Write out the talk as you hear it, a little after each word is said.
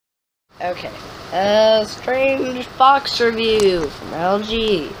Okay. Strange box review from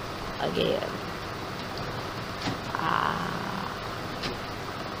LG again.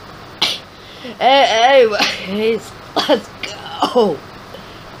 Anyways, let's go.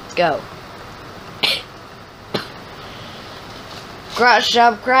 Let's go. Crushed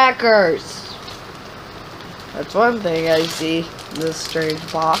up crackers. That's one thing I see in this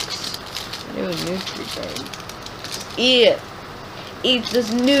strange box. New Nutri-Grain. Eat it. Eat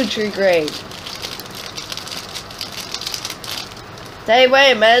this Nutri-Grain. Hey,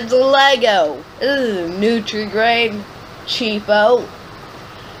 wait a minute, it's a Lego. This is Nutri-Grain. Cheapo.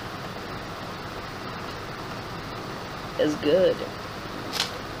 It's good.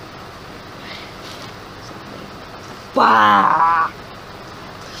 Bah!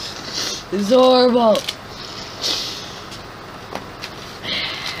 It's horrible.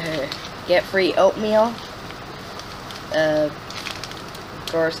 Get free oatmeal. Of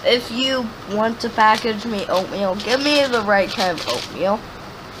course, if you want to package me oatmeal, give me the right kind of oatmeal.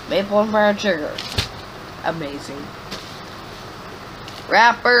 Maple and brown sugar. Amazing.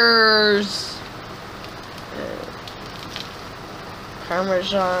 Wrappers.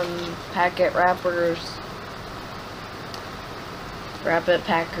 Parmesan packet wrappers. Rabbit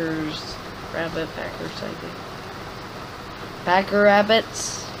packers, I think. Packer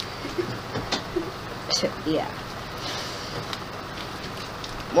rabbits. Yeah.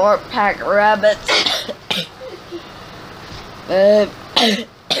 More packer rabbits.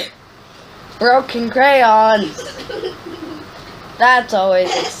 Broken crayons. That's always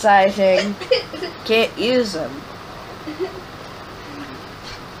exciting. Can't use them.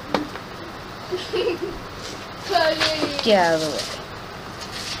 Get out of the way.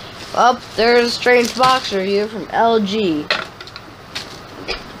 Well, there's a strange box review from LG.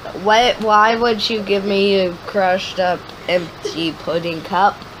 Why would you give me a crushed up empty pudding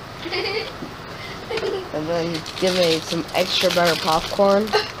cup? And then give me some extra butter popcorn?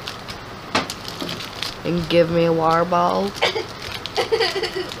 And give me a water bottle?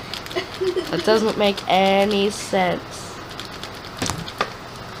 That doesn't make any sense.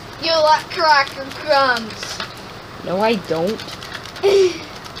 You like cracker crumbs. No, I don't.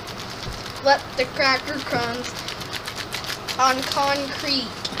 Let the cracker crumbs on concrete.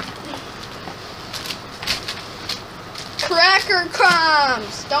 Cracker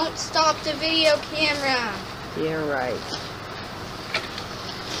crumbs! Don't stop the video camera. You're right.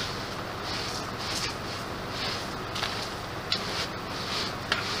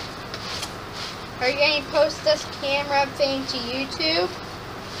 Are you going to post this camera thing to YouTube?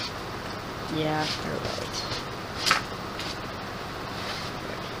 Yeah, you're right.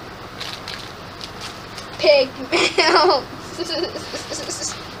 Pig mouth.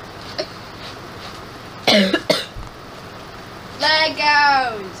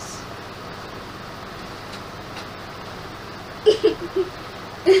 Legos.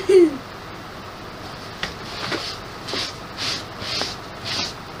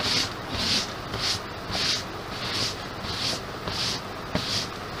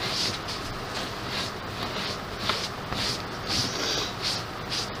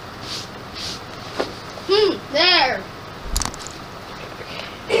 There.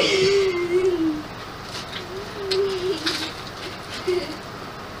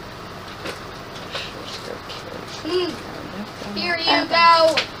 Here you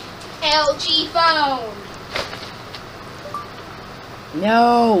go, LG phone.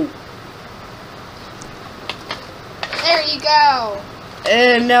 No. There you go.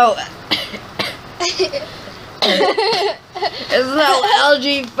 No. There's no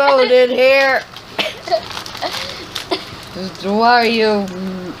LG phone in here. Why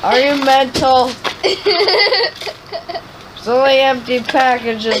are you mental? There's only empty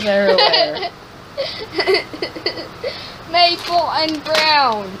packages everywhere. Maple and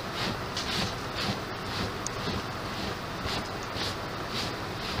brown.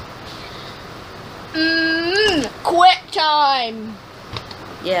 Quick time.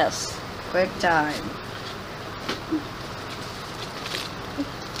 Yes, quick time.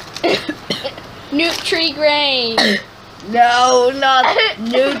 Nutri-Grain. No, not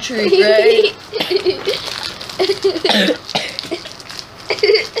Nutri-Grain.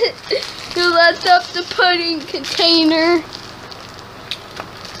 You left up the pudding container.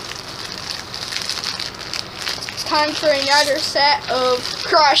 It's time for another set of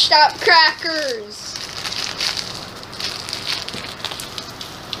crushed up crackers.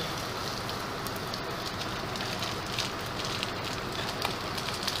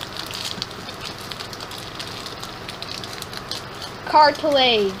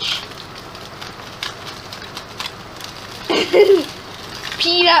 Cartilage.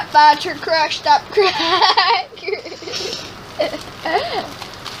 peanut butter crushed up crackers.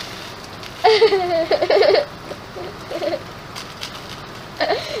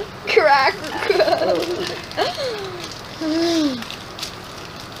 Cracker Crunch.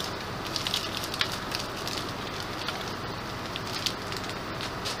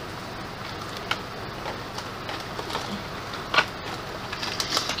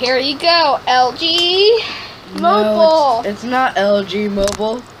 Here you go, LG Mobile. No, it's not LG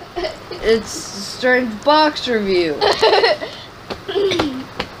Mobile. It's Strange Box Review.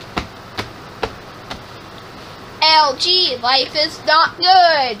 LG, life is not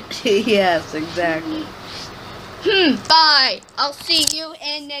good. Yes, exactly. Bye. I'll see you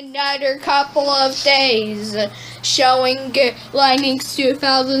in another couple of days showing Lightning's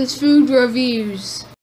 2000s food reviews.